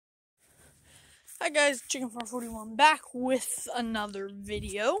Hi guys, Chicken441 back with another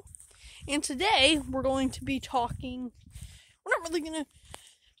video. And today we're going to be talking, we're going to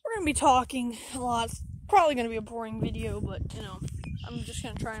be talking a lot. It's probably going to be a boring video, but I'm just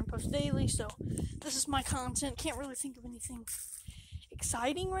going to try and post daily, so this is my content. Can't really think of anything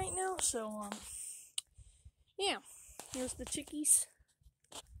exciting right now, so yeah, here's the chickies.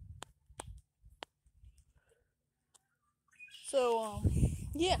 So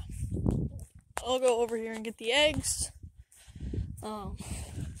yeah, I'll go over here and get the eggs.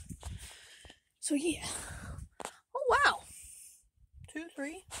 So yeah. Oh wow. 2,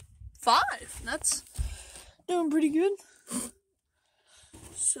 3, 5. That's doing pretty good.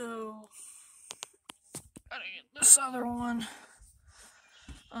 So gotta get this other one.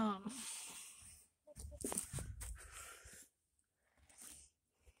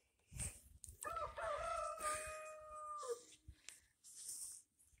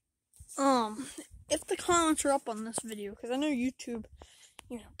 If the comments are up on this video, because I know YouTube,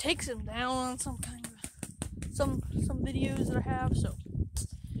 takes them down on some videos that I have, so,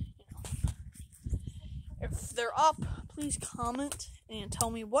 if they're up, please comment and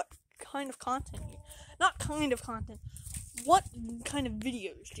tell me what kind of content, what kind of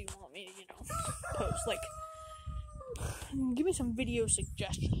videos do you want me to, post, like, give me some video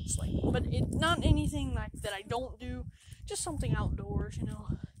suggestions, but not anything like that I don't do, just something outdoors,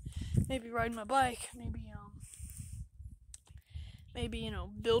 maybe riding my bike, maybe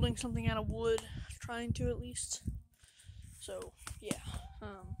building something out of wood, trying to at least. So yeah,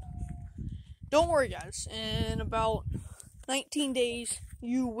 don't worry guys, in about 19 days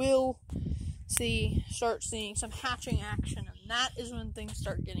you will start seeing some hatching action, and that is when things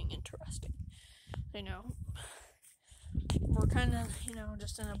start getting interesting. We're kind of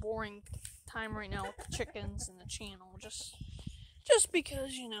just in a boring time right now with the chickens and the channel, just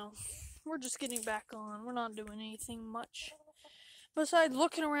because we're just getting back on. We're not doing anything much besides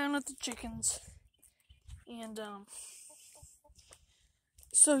looking around at the chickens. And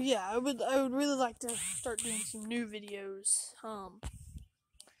so yeah, I would really like to start doing some new videos.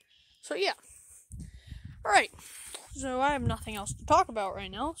 So yeah. Alright. So I have nothing else to talk about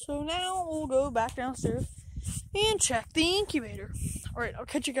right now. So now we'll go back downstairs and check the incubator. Alright, I'll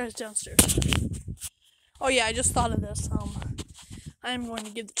catch you guys downstairs. Oh yeah, I just thought of this. I'm going to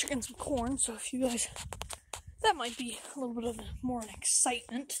give the chickens some corn, so if you guys, that might be a little bit of more an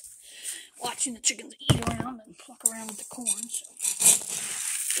excitement, watching the chickens eat around and pluck around with the corn, so,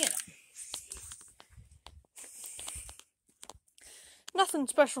 nothing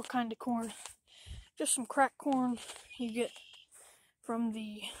special kind of corn, just some cracked corn you get from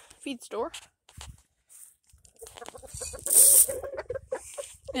the feed store.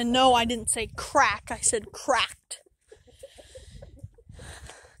 And no, I didn't say crack, I said cracked.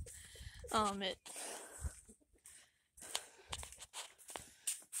 And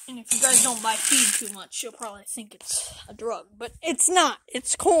if you guys don't buy feed too much, you'll probably think it's a drug. But it's not.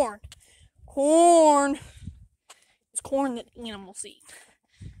 It's corn. Corn. It's corn that animals eat.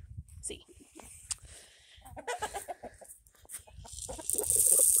 See.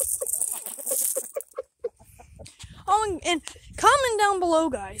 Oh, and comment down below,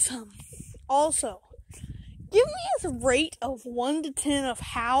 guys. Also, give me a rate of 1 to 10 of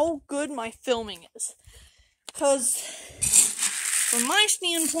how good my filming is. Because, from my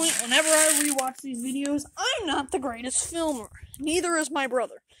standpoint, whenever I rewatch these videos, I'm not the greatest filmer. Neither is my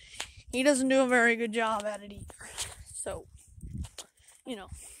brother. He doesn't do a very good job at it either. So,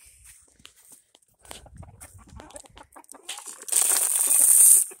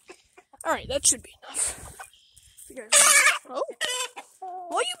 Alright, that should be enough. You guys, oh,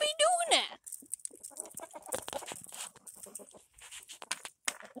 why you be doing that?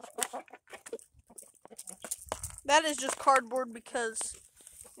 That is just cardboard because,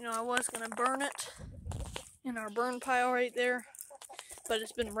 I was going to burn it in our burn pile right there. But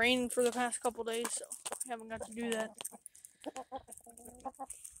it's been raining for the past couple days, so I haven't got to do that.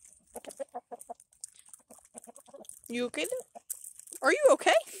 You okay there? Are you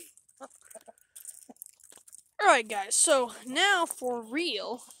okay? Alright guys, so now for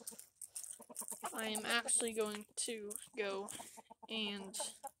real, I am actually going to go and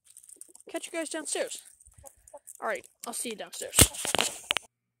catch you guys downstairs. Alright, I'll see you downstairs.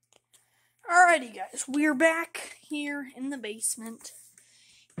 Alrighty guys, we're back here in the basement.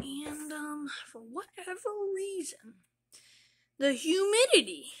 And, for whatever reason, the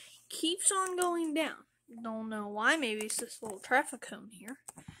humidity keeps on going down. Don't know why, maybe it's this little traffic cone here.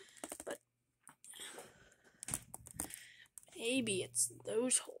 But, maybe it's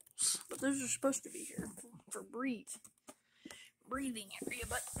those holes. But those are supposed to be here for breathing area.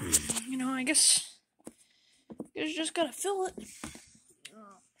 But, I guess You just gotta fill it.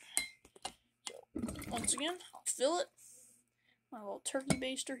 So once again, I'll fill it. My little turkey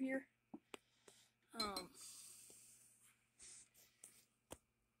baster here.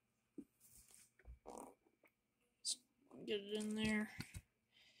 Get it in there.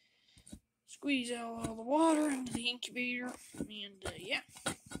 Squeeze out all the water into the incubator, and yeah,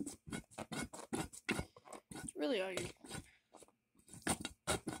 it's really all you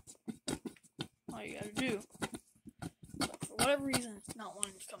gotta do. But for whatever reason, it's not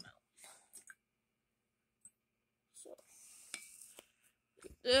wanting to come out. So,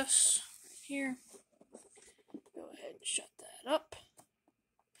 get this right here. Go ahead and shut that up.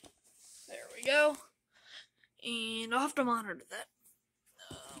 There we go. And I'll have to monitor that.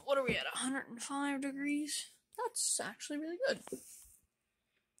 What are we at? 105 degrees? That's actually really good.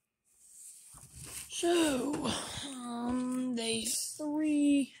 So, day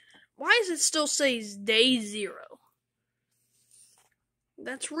 3. Why does it still say day 0?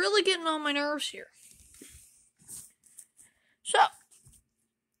 That's really getting on my nerves here. So,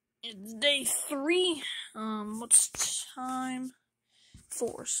 it's day 3. What's the time?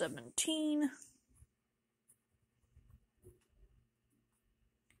 4:17.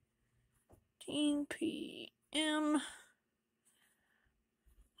 10 p.m.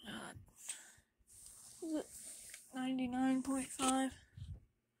 Is it 99.5?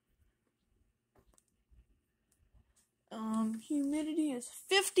 Humidity is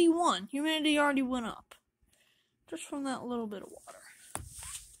 51. Humidity already went up. Just from that little bit of water.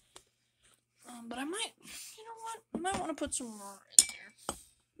 But I might, you know what? I might want to put some more in there.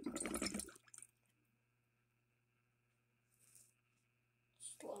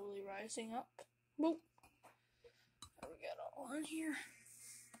 Slowly rising up. Boop. There we got all in here.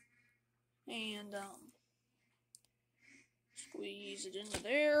 And, squeeze it into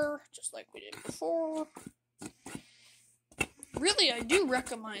there, just like we did before. Really, I do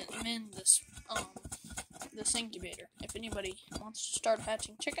recommend this, this incubator. If anybody wants to start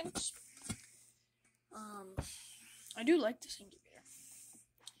hatching chickens. I do like this incubator.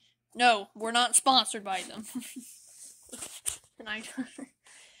 No, we're not sponsored by them.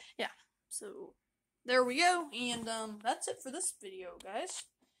 Yeah, so there we go, and that's it for this video, guys.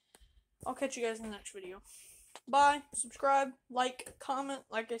 I'll catch you guys in the next video. Bye, subscribe, like, comment,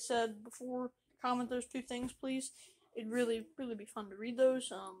 like I said before, comment those 2 things, please. It'd really be fun to read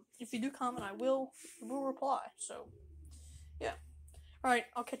those. If you do comment, I will reply, so, yeah. Alright,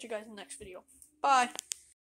 I'll catch you guys in the next video. Bye.